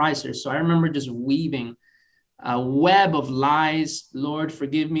can't surprise her. So I remember just weaving a web of lies. Lord,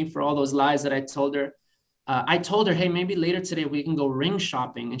 forgive me for all those lies that I told her. I told her, hey, maybe later today we can go ring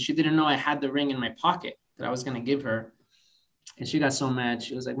shopping. And she didn't know I had the ring in my pocket that I was going to give her. And she got so mad.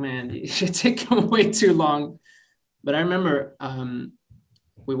 She was like, man, you're taking way too long. But I remember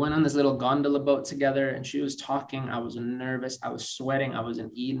we went on this little gondola boat together, and she was talking. I was nervous. I was sweating. I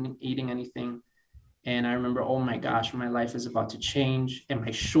wasn't eating anything. And I remember, oh my gosh, my life is about to change. Am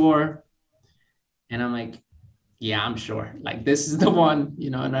I sure? And I'm like, yeah, I'm sure. Like, this is the one,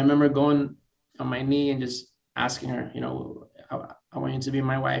 and I remember going on my knee and just asking her, I want you to be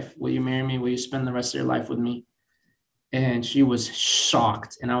my wife. Will you marry me? Will you spend the rest of your life with me? And she was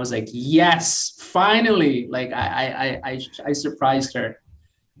shocked. And I was like, yes, finally. Like, I surprised her.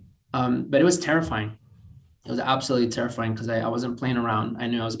 But it was terrifying. It was absolutely terrifying because I wasn't playing around. I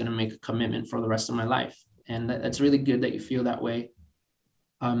knew I was going to make a commitment for the rest of my life. And that's really good that you feel that way.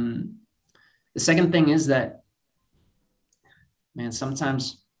 The second thing is that, man,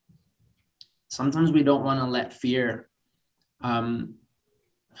 sometimes we don't want to let fear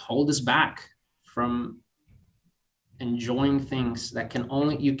hold us back from enjoying things that can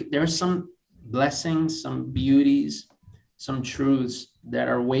only, there are some blessings, some beauties, some truths that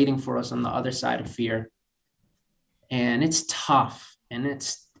are waiting for us on the other side of fear. And it's tough, and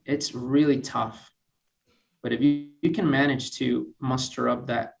it's really tough. But if you can manage to muster up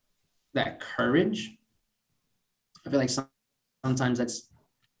that courage, I feel like sometimes that's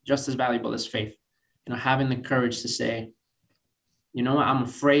just as valuable as faith. Having the courage to say, you know what, I'm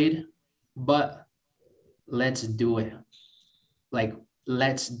afraid, but let's do it. Like,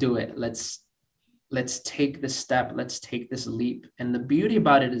 let's do it. Let's take this step. Let's take this leap. And the beauty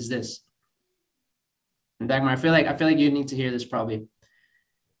about it is this. And Dagmar, I feel like you need to hear this probably.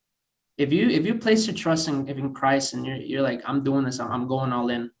 If you place your trust in Christ and you're like, I'm doing this, I'm going all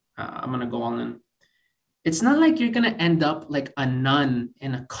in. I'm going to go all in. It's not like you're going to end up like a nun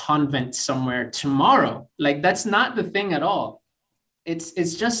in a convent somewhere tomorrow. Like, that's not the thing at all. It's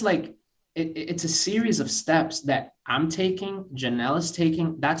just like, it's a series of steps that I'm taking, Janelle is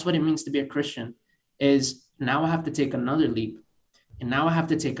taking. That's what it means to be a Christian, is now I have to take another leap. And now I have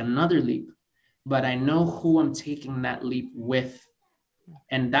to take another leap. but I know who I'm taking that leap with.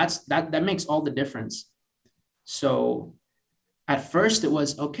 And that makes all the difference. So at first it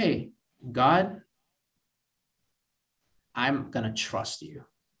was, okay, God, I'm going to trust you,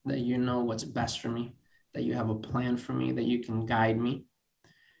 that you know what's best for me, that you have a plan for me, that you can guide me.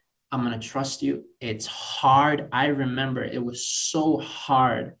 I'm going to trust you. It's hard. I remember it was so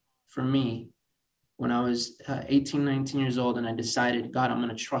hard for me when I was 18, 19 years old, and I decided, God, I'm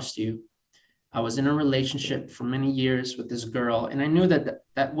going to trust you. I was in a relationship for many years with this girl, and I knew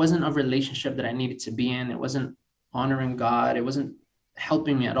that wasn't a relationship that I needed to be in. It wasn't honoring God. It wasn't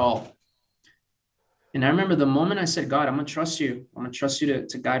helping me at all. And I remember the moment I said, God, I'm going to trust you. I'm going to trust you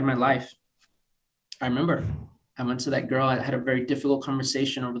to guide my life. I remember I went to that girl. I had a very difficult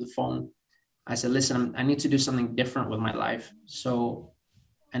conversation over the phone. I said, listen, I need to do something different with my life. So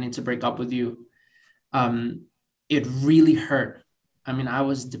I need to break up with you. It really hurt. I mean, I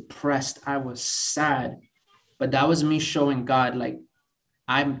was depressed. I was sad, but that was me showing God, like,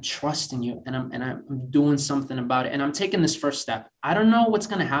 I'm trusting you, and I'm doing something about it. And I'm taking this first step. I don't know what's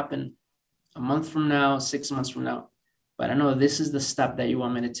going to happen a month from now, 6 months from now, but I know this is the step that you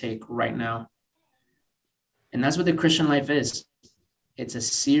want me to take right now. And that's what the Christian life is. It's a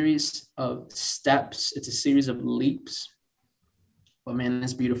series of steps. It's a series of leaps. But man,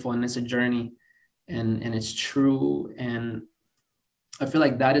 it's beautiful, and it's a journey, and it's true. And I feel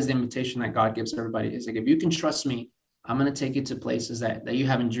like that is the invitation that God gives everybody. It's like, if you can trust me, I'm going to take you to places that you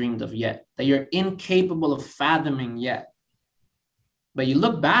haven't dreamed of yet, that you're incapable of fathoming yet. But you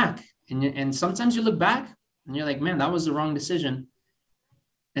look back, and sometimes you look back and you're like, man, that was the wrong decision.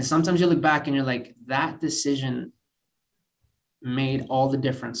 And sometimes you look back and you're like, that decision made all the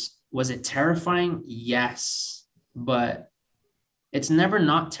difference. Was it terrifying? Yes, but it's never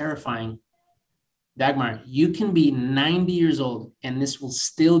not terrifying. Dagmar, you can be 90 years old and this will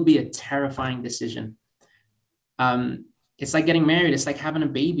still be a terrifying decision. It's like getting married. It's like having a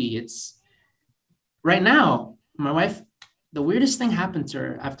baby. It's right now, my wife, the weirdest thing happened to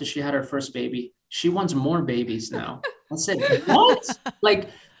her after she had her first baby. She wants more babies now. I said, what? Like,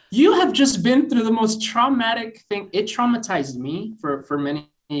 you have just been through the most traumatic thing. It traumatized me for many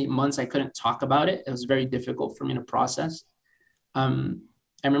months. I couldn't talk about it. It was very difficult for me to process. I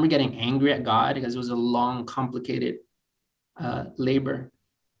remember getting angry at God because it was a long, complicated labor.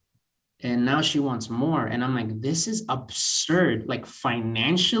 And now she wants more. And I'm like, this is absurd. Like,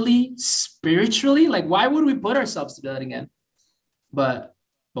 financially, spiritually, like, why would we put ourselves through that again? But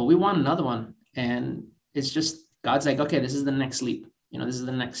we want another one. And it's just, God's like, okay, this is the next leap. You know, this is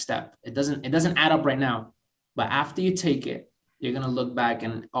the next step. It doesn't add up right now. But after you take it, you're going to look back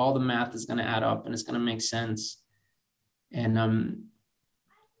and all the math is going to add up and it's going to make sense. And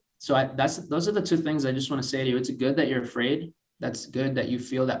so those are the two things I just want to say to you. It's good that you're afraid. That's good that you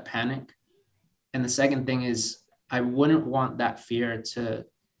feel that panic. And the second thing is, I wouldn't want that fear to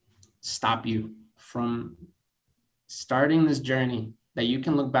stop you from starting this journey that you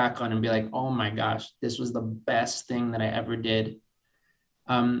can look back on and be like, oh my gosh, this was the best thing that I ever did.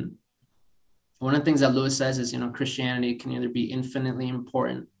 One of the things that Lewis says is, Christianity can either be infinitely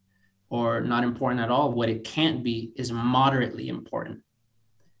important or not important at all. What it can't be is moderately important.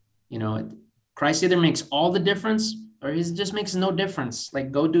 Christ either makes all the difference or he just makes no difference.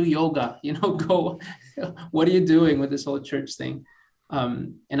 Like, go do yoga, go, what are you doing with this whole church thing?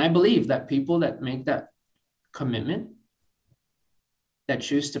 And I believe that people that make that commitment, that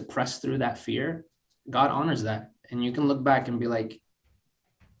choose to press through that fear, God honors that. And you can look back and be like,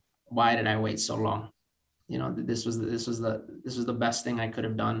 why did I wait so long? This was the best thing I could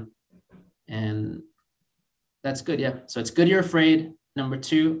have done. And that's good. Yeah. So it's good you're afraid. Number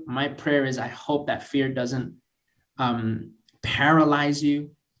two, my prayer is I hope that fear doesn't paralyze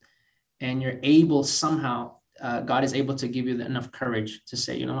you, and you're able somehow, God is able to give you enough courage to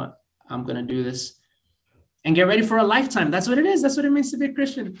say, you know what, I'm going to do this and get ready for a lifetime. That's what it is. That's what it means to be a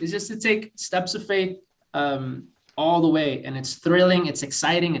Christian. It's just to take steps of faith all the way. And it's thrilling. It's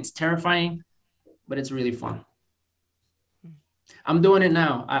exciting. It's terrifying, but it's really fun. I'm doing it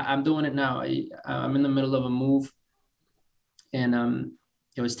now. I'm doing it now. I'm in the middle of a move, and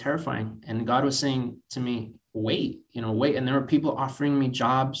it was terrifying. And God was saying to me, wait. And there were people offering me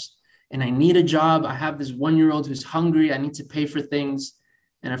jobs, and I need a job. I have this 1-year-old who's hungry. I need to pay for things.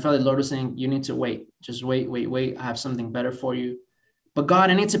 And I felt like the Lord was saying, you need to wait. Just wait. I have something better for you. But God,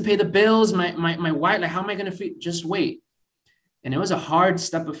 I need to pay the bills. My wife, like, how am I going to feed? Just wait. And it was a hard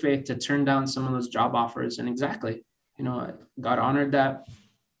step of faith to turn down some of those job offers. And exactly, God honored that.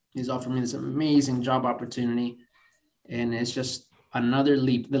 He's offered me this amazing job opportunity. And it's just another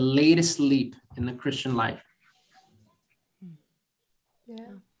leap, the latest leap in the Christian life.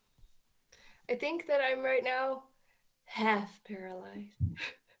 Yeah. I think that I'm right now half paralyzed.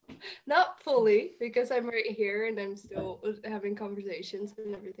 Not fully, because I'm right here and I'm still having conversations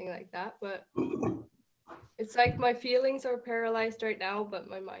and everything like that, but it's like my feelings are paralyzed right now, but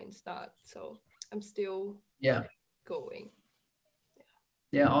my mind's not. So I'm still Yeah. going.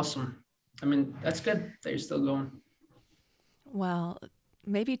 Yeah. Awesome. I mean, that's good that you're still going. Well,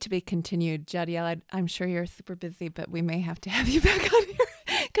 maybe to be continued, Jahdiel. I'm sure you're super busy, but we may have to have you back on here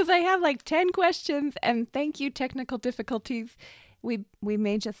because I have like 10 questions. And thank you, technical difficulties. We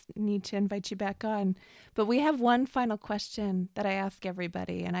may just need to invite you back on. But we have one final question that I ask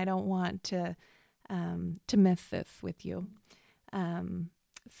everybody, and I don't want to miss this with you.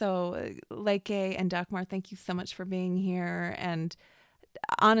 So, Leke and Dagmar, thank you so much for being here. And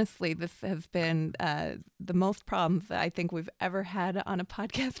honestly, this has been the most problems that I think we've ever had on a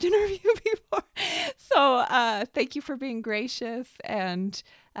podcast interview before. So thank you for being gracious and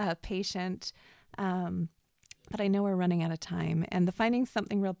patient. But I know we're running out of time. And the Finding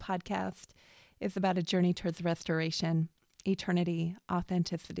Something Real podcast is about a journey towards restoration, eternity,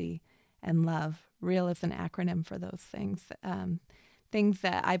 authenticity, and love. Real is an acronym for those things. Things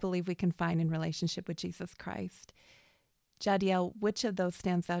that I believe we can find in relationship with Jesus Christ. Jahdiel, which of those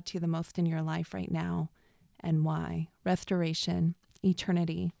stands out to you the most in your life right now, and why? Restoration,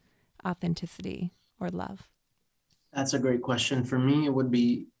 eternity, authenticity, or love? That's a great question. For me, it would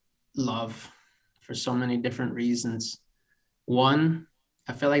be love for so many different reasons. One,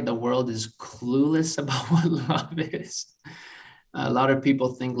 I feel like the world is clueless about what love is. A lot of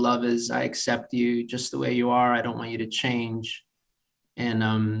people think love is, I accept you just the way you are. I don't want you to change.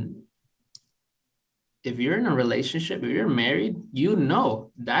 And if you're in a relationship, if you're married, you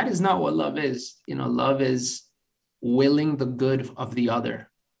know that is not what love is. Love is willing the good of the other,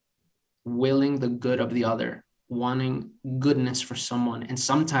 willing the good of the other, wanting goodness for someone. And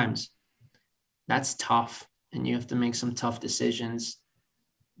sometimes that's tough and you have to make some tough decisions.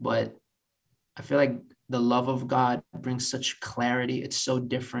 But I feel like the love of God brings such clarity. It's so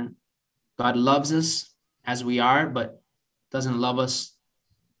different. God loves us as we are, but doesn't love us.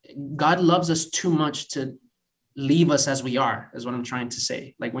 God loves us too much to leave us as we are, is what I'm trying to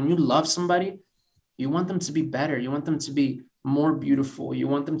say. Like when you love somebody, you want them to be better. You want them to be more beautiful. You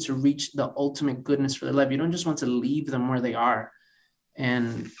want them to reach the ultimate goodness for their life. You don't just want to leave them where they are.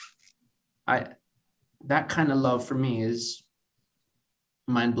 And that kind of love for me is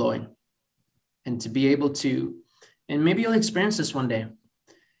mind-blowing. And to be able to, and maybe you'll experience this one day.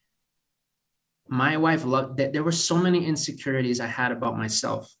 My wife loved that. There were so many insecurities I had about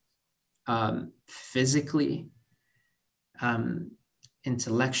myself, physically,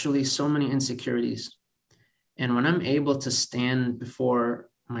 intellectually, so many insecurities. And when I'm able to stand before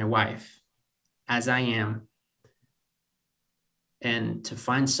my wife as I am, and to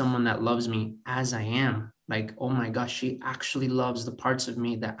find someone that loves me as I am, like, oh my gosh, she actually loves the parts of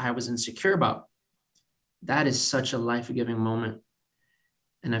me that I was insecure about. That is such a life-giving moment.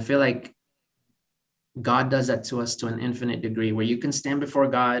 And I feel like God does that to us to an infinite degree, where you can stand before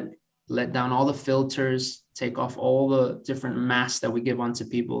God, let down all the filters, take off all the different masks that we give onto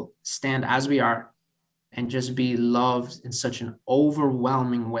people, stand as we are, and just be loved in such an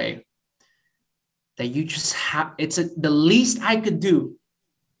overwhelming way that you just have, the least I could do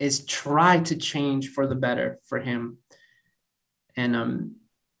is try to change for the better for him. And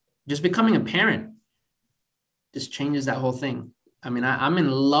just becoming a parent just changes that whole thing. I mean, I'm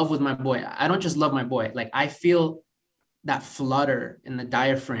in love with my boy. I don't just love my boy. Like I feel that flutter in the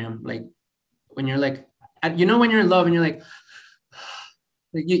diaphragm. Like when you're like, when you're in love and you're like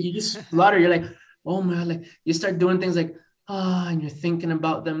you just flutter. You're like, oh my, like you start doing things like, and you're thinking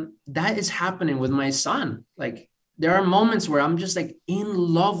about them. That is happening with my son. Like there are moments where I'm just like in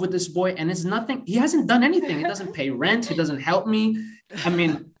love with this boy and it's nothing. He hasn't done anything. He doesn't pay rent. He doesn't help me. I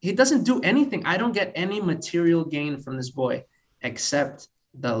mean, he doesn't do anything. I don't get any material gain from this boy except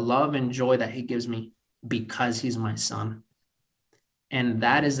the love and joy that he gives me because he's my son. And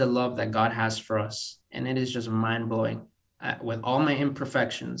that is the love that God has for us. And it is just mind-blowing. With all my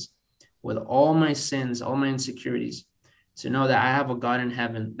imperfections, with all my sins, all my insecurities, to know that I have a God in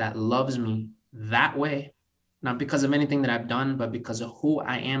heaven that loves me that way, not because of anything that I've done, but because of who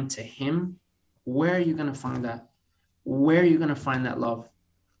I am to him. Where are you going to find that? Where are you going to find that love?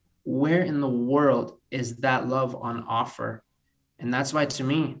 Where in the world is that love on offer? And that's why, to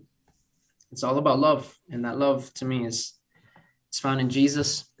me, it's all about love. And that love, to me, it's found in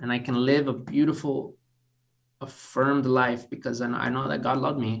Jesus. And I can live a beautiful, affirmed life because I know that God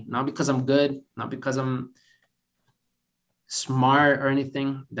loved me. Not because I'm good, not because I'm smart or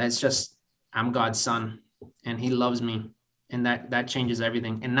anything. That's just, I'm God's son and he loves me. And that changes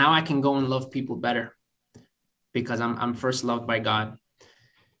everything. And now I can go and love people better because I'm first loved by God.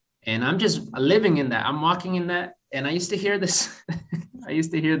 And I'm just living in that. I'm walking in that. And I used to hear this,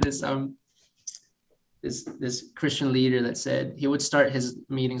 this Christian leader that said he would start his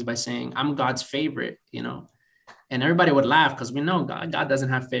meetings by saying, I'm God's favorite, and everybody would laugh because we know God doesn't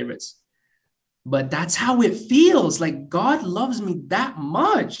have favorites. But that's how it feels. Like God loves me that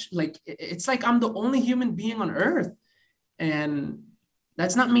much. Like it's like I'm the only human being on earth. And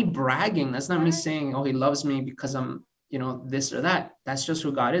that's not me bragging. That's not me saying, oh, he loves me because I'm, this or that. That's just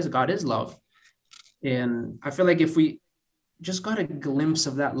who God is. God is love. And I feel like if we just got a glimpse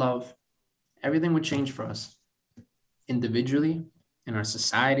of that love, everything would change for us individually, in our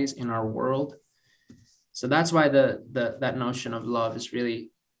societies, in our world. So that's why that notion of love is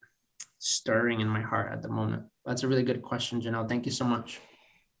really stirring in my heart at the moment. That's a really good question, Janelle. Thank you so much.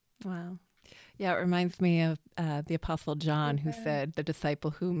 Wow. Yeah, it reminds me of the Apostle John, who said the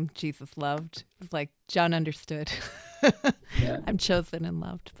disciple whom Jesus loved. It was like John understood. Yeah. I'm chosen and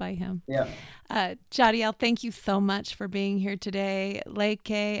loved by him. Yeah. Jahdiel, thank you so much for being here today.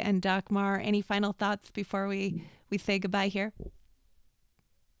 Leke and Dagmar, any final thoughts before we say goodbye here?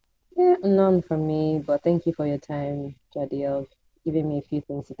 Yeah, none from me, but thank you for your time, Jahdiel, giving me a few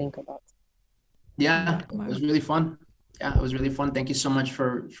things to think about. Yeah, it was really fun. Yeah, it was really fun. Thank you so much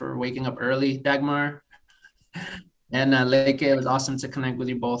for waking up early, Dagmar. And Leke, it was awesome to connect with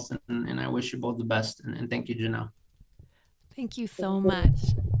you both. And I wish you both the best. And thank you, Janelle. Thank you so much.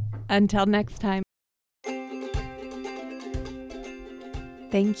 Until next time.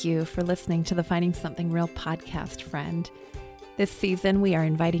 Thank you for listening to the Finding Something Real podcast, friend. This season, we are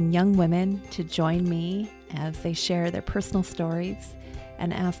inviting young women to join me as they share their personal stories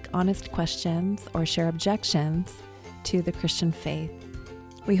and ask honest questions or share objections to the Christian faith.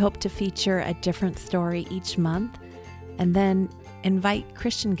 We hope to feature a different story each month and then invite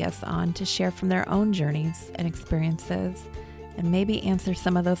Christian guests on to share from their own journeys and experiences and maybe answer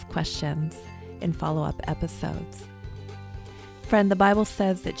some of those questions in follow-up episodes. Friend, the Bible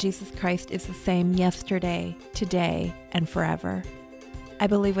says that Jesus Christ is the same yesterday, today, and forever. I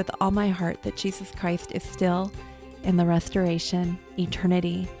believe with all my heart that Jesus Christ is still in the restoration,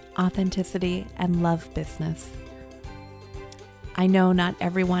 eternity, authenticity, and love business. I know not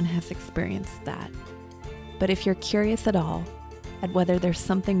everyone has experienced that, but if you're curious at all at whether there's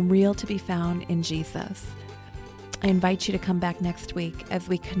something real to be found in Jesus, I invite you to come back next week as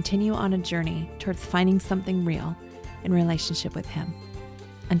we continue on a journey towards finding something real in relationship with Him.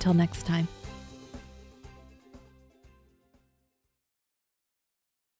 Until next time.